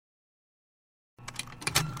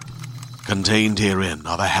Contained herein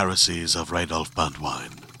are the heresies of Radolf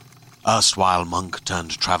Burntwine, erstwhile monk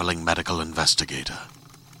turned traveling medical investigator.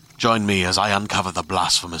 Join me as I uncover the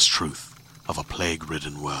blasphemous truth of a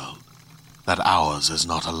plague-ridden world, that ours is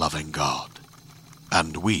not a loving God,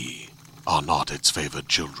 and we are not its favored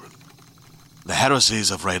children. The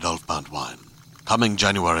heresies of Radolf Burntwine, coming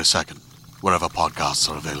January 2nd, wherever podcasts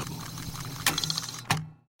are available.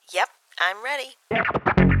 Yep, I'm ready.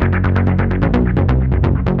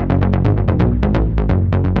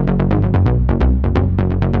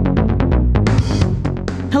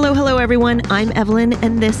 Hello everyone, I'm Evelyn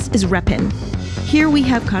and this is Reppin. Here we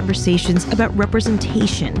have conversations about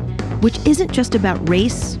representation, which isn't just about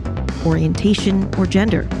race, orientation, or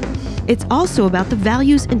gender. It's also about the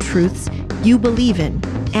values and truths you believe in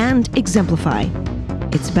and exemplify.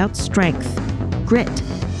 It's about strength, grit,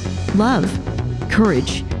 love,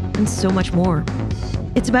 courage, and so much more.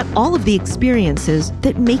 It's about all of the experiences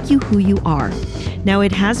that make you who you are. Now,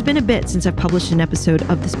 it has been a bit since I've published an episode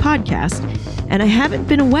of this podcast, and I haven't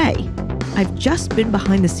been away. I've just been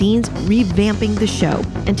behind the scenes revamping the show.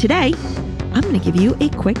 And today, I'm going to give you a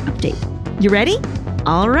quick update. You ready?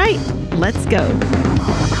 All right, let's go.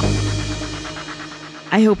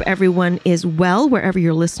 I hope everyone is well wherever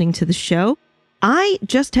you're listening to the show. I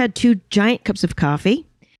just had 2 giant cups of coffee.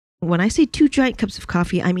 When I say 2 giant cups of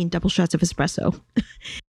coffee, I mean double shots of espresso.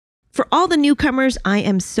 For all the newcomers, I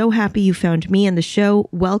am so happy you found me and the show.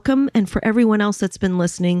 Welcome. And for everyone else that's been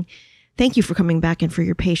listening, thank you for coming back and for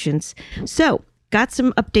your patience. So, got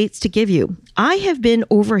some updates to give you. I have been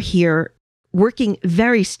over here working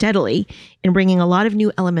very steadily in bringing a lot of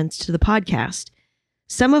new elements to the podcast,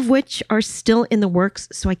 some of which are still in the works,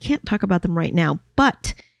 so I can't talk about them right now.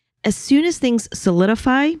 But as soon as things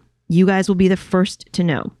solidify, you guys will be the first to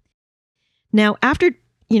know. Now, after,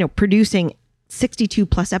 producing 62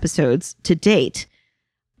 plus episodes to date,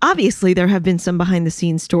 obviously there have been some behind the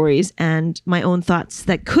scenes stories and my own thoughts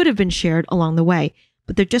that could have been shared along the way,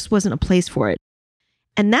 but there just wasn't a place for it.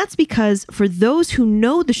 And that's because for those who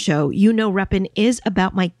know the show, you know Reppin is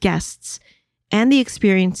about my guests and the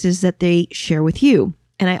experiences that they share with you.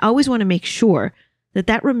 And I always want to make sure that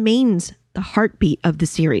that remains the heartbeat of the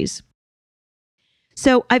series.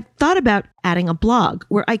 So I've thought about adding a blog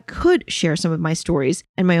where I could share some of my stories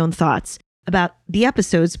and my own thoughts about the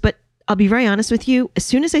episodes, but I'll be very honest with you, as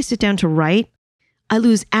soon as I sit down to write, I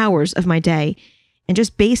lose hours of my day. And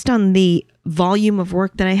just based on the volume of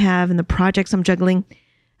work that I have and the projects I'm juggling,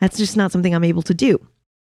 that's just not something I'm able to do.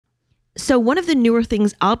 So one of the newer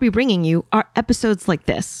things I'll be bringing you are episodes like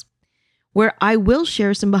this, where I will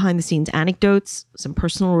share some behind the scenes anecdotes, some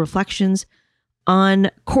personal reflections on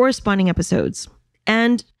corresponding episodes.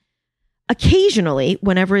 And occasionally,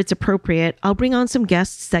 whenever it's appropriate, I'll bring on some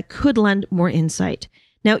guests that could lend more insight.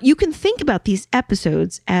 Now, you can think about these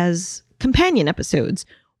episodes as companion episodes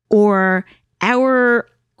or our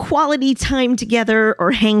quality time together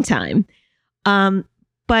or hang time.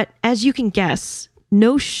 But as you can guess,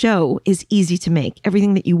 no show is easy to make.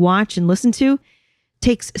 Everything that you watch and listen to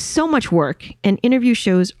takes so much work, and interview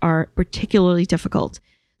shows are particularly difficult.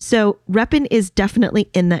 So Reppin is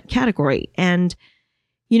definitely in that category. And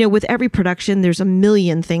with every production, there's a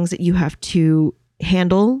million things that you have to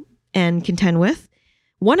handle and contend with.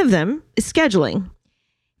 One of them is scheduling.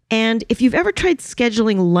 And if you've ever tried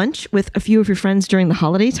scheduling lunch with a few of your friends during the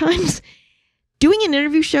holiday times, doing an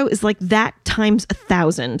interview show is like that times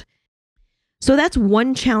 1,000. So that's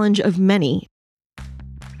one challenge of many.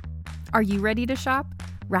 Are you ready to shop?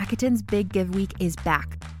 Rakuten's Big Give Week is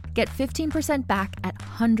back. Get 15% back at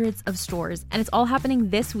hundreds of stores, and it's all happening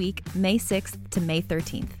this week, May 6th to May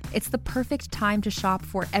 13th. It's the perfect time to shop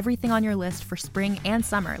for everything on your list for spring and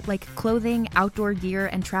summer, like clothing, outdoor gear,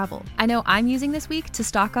 and travel. I know I'm using this week to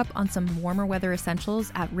stock up on some warmer weather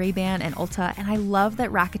essentials at Ray-Ban and Ulta, and I love that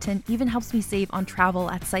Rakuten even helps me save on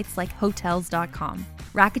travel at sites like Hotels.com.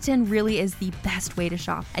 Rakuten really is the best way to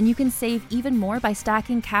shop, and you can save even more by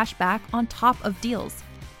stacking cash back on top of deals.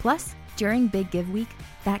 Plus, during Big Give Week,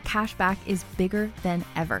 that cash back is bigger than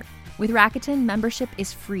ever. With Rakuten, membership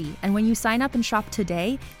is free, and when you sign up and shop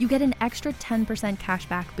today, you get an extra 10% cash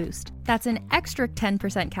back boost. That's an extra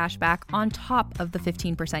 10% cash back on top of the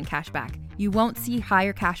 15% cash back. You won't see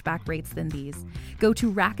higher cash back rates than these. Go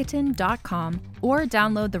to Rakuten.com or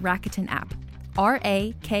download the Rakuten app.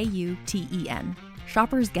 Rakuten.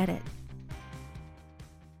 Shoppers get it.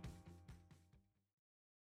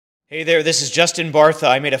 Hey there, this is Justin Bartha.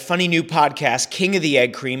 I made a funny new podcast, King of the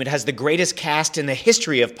Egg Cream. It has the greatest cast in the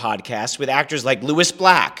history of podcasts with actors like Louis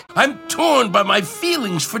Black. I'm torn by my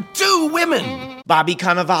feelings for 2 women. Bobby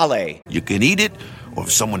Cannavale. You can eat it, or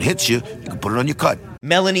if someone hits you, you can put it on your cut.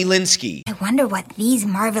 Melanie Linsky, I wonder what these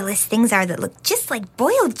marvelous things are that look just like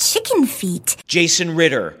boiled chicken feet. Jason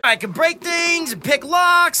Ritter, I can break things and pick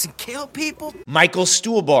locks and kill people. Michael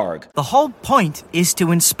Stuhlbarg, The whole point is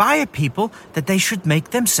to inspire people that they should make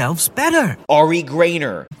themselves better. Ari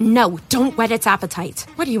Grainer, No, don't whet its appetite.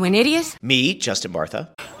 What are you, an idiot? me, Justin Bartha,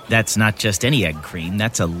 That's not just any egg cream,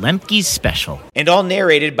 that's a Lemke's special. and all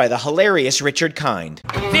narrated by the hilarious Richard Kind.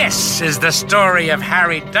 This is the story of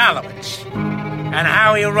Harry Dalowitz and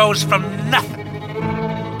how he rose from nothing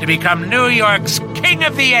to become New York's King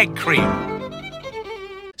of the Egg Cream.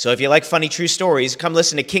 So if you like funny true stories, come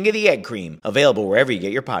listen to King of the Egg Cream, available wherever you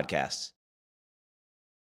get your podcasts.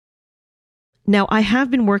 Now, I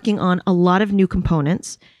have been working on a lot of new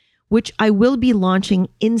components, which I will be launching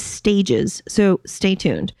in stages, so stay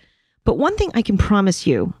tuned. But one thing I can promise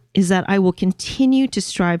you is that I will continue to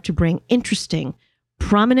strive to bring interesting,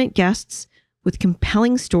 prominent guests with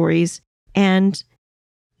compelling stories. And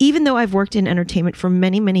even though I've worked in entertainment for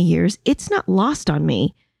many, many years, it's not lost on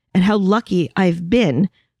me and how lucky I've been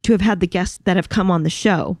to have had the guests that have come on the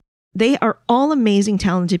show. They are all amazing,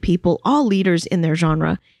 talented people, all leaders in their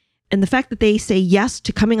genre. And the fact that they say yes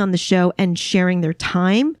to coming on the show and sharing their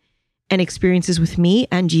time and experiences with me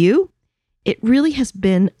and you, it really has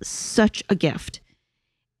been such a gift.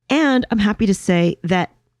 And I'm happy to say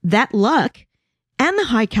that that luck and the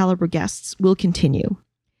high caliber guests will continue.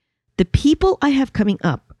 The people I have coming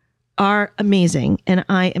up are amazing, and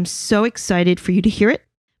I am so excited for you to hear it.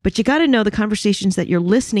 But you got to know the conversations that you're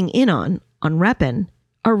listening in on Reppin,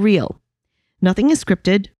 are real. Nothing is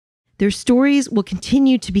scripted. Their stories will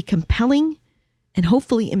continue to be compelling and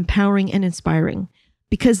hopefully empowering and inspiring,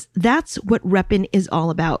 because that's what Reppin is all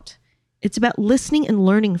about. It's about listening and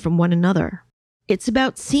learning from one another. It's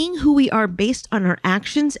about seeing who we are based on our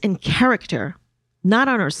actions and character, not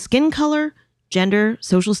on our skin color, gender,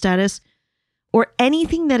 social status, or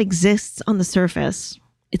anything that exists on the surface.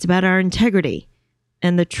 It's about our integrity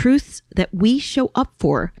and the truths that we show up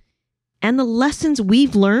for and the lessons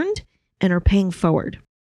we've learned and are paying forward.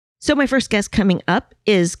 So my first guest coming up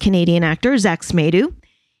is Canadian actor Zach Smedu.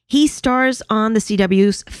 He stars on the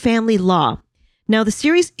CW's Family Law. Now, the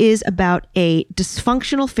series is about a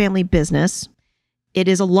dysfunctional family business. It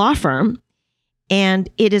is a law firm, and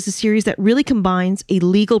it is a series that really combines a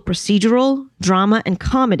legal procedural, drama, and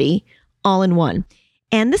comedy all in one.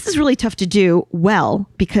 And this is really tough to do well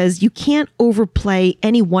because you can't overplay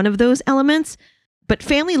any one of those elements, but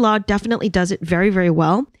Family Law definitely does it very, very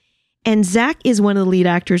well. And Zach is one of the lead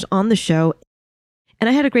actors on the show. And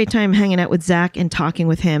I had a great time hanging out with Zach and talking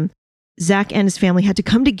with him. Zach and his family had to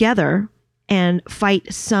come together and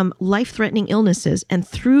fight some life-threatening illnesses. And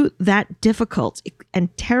through that difficult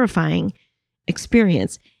and terrifying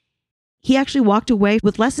experience, he actually walked away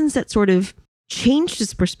with lessons that sort of changed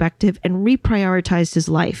his perspective and reprioritized his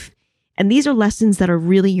life. And these are lessons that are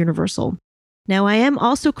really universal. Now, I am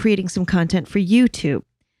also creating some content for YouTube.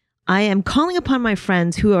 I am calling upon my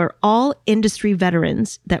friends who are all industry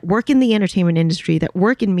veterans that work in the entertainment industry, that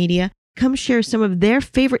work in media, come share some of their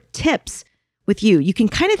favorite tips with you. You can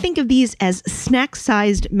kind of think of these as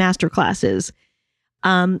snack-sized masterclasses.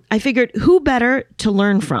 I figured who better to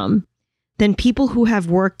learn from than people who have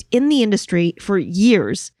worked in the industry for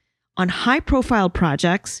years on high-profile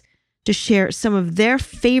projects to share some of their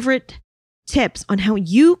favorite tips on how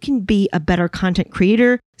you can be a better content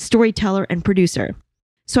creator, storyteller, and producer.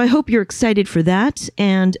 So I hope you're excited for that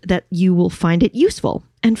and that you will find it useful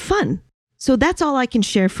and fun. So that's all I can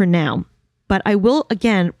share for now. But I will,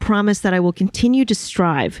 again, promise that I will continue to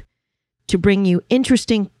strive to bring you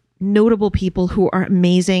interesting, notable people who are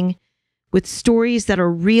amazing with stories that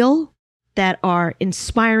are real, that are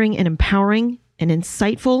inspiring and empowering and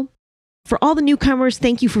insightful. For all the newcomers,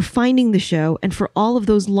 thank you for finding the show. And for all of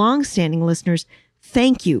those long-standing listeners,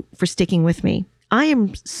 thank you for sticking with me. I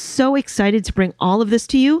am so excited to bring all of this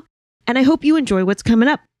to you, and I hope you enjoy what's coming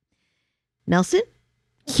up. Nelson,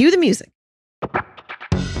 cue the music.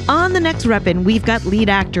 On the next Reppin, we've got lead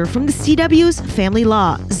actor from the CW's Family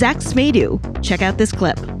Law, Zach Smedu. Check out this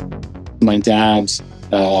clip. My dad's,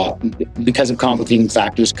 because of complicating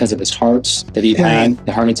factors, because of his heart that he had,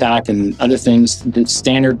 the heart attack and other things, the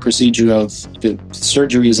standard procedure of the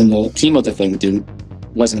surgeries and the chemo that they would do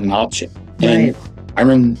wasn't an option. And I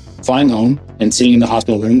remember flying home and sitting in the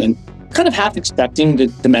hospital room and kind of half expecting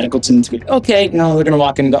the medical team to be, okay, no, they're going to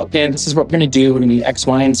walk in and go, okay, this is what we're going to do. We're going to do X,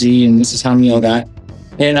 Y, and Z, and this is how we know that.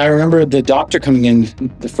 And I remember the doctor coming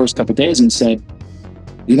in the first couple of days and said,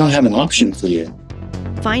 we don't have an option for you.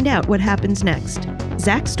 Find out what happens next.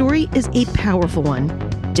 Zach's story is a powerful one.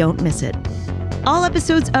 Don't miss it. All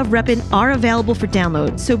episodes of Reppin are available for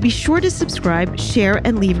download, so be sure to subscribe, share,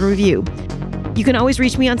 and leave a review. You can always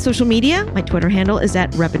reach me on social media. My Twitter handle is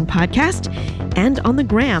at Reppin Podcast. And on the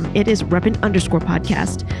gram, it is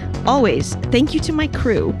Reppin_podcast. Always, thank you to my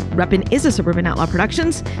crew. Reppin is a Suburban Outlaw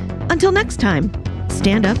Productions. Until next time,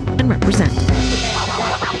 stand up and represent.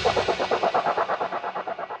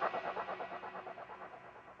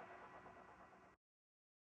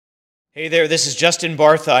 Hey there, this is Justin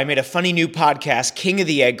Bartha. I made a funny new podcast, King of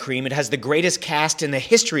the Egg Cream. It has the greatest cast in the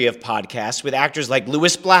history of podcasts with actors like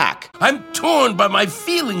Louis Black. I'm torn by my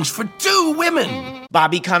feelings for two women.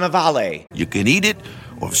 Bobby Cannavale. You can eat it,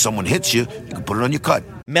 or if someone hits you, you can put it on your cut.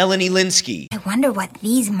 Melanie Linsky. I wonder what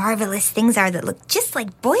these marvelous things are that look just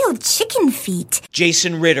like boiled chicken feet.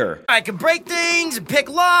 Jason Ritter. I can break things and pick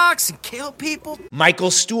locks and kill people. Michael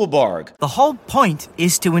Stuhlbarg. The whole point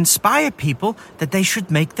is to inspire people that they should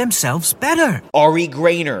make themselves better. Ari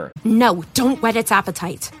Grainer. No, don't whet its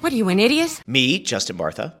appetite. What are you, an idiot? Me, Justin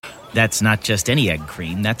Bartha. That's not just any egg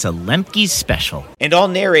cream, that's a Lemke's special. And all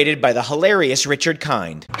narrated by the hilarious Richard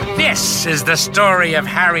Kind. This is the story of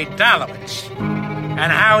Harry Dalowitz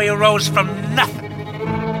and how he rose from nothing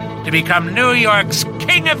to become New York's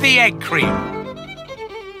King of the Egg Cream.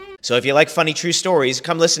 So if you like funny true stories,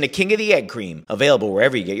 come listen to King of the Egg Cream, available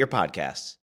wherever you get your podcasts.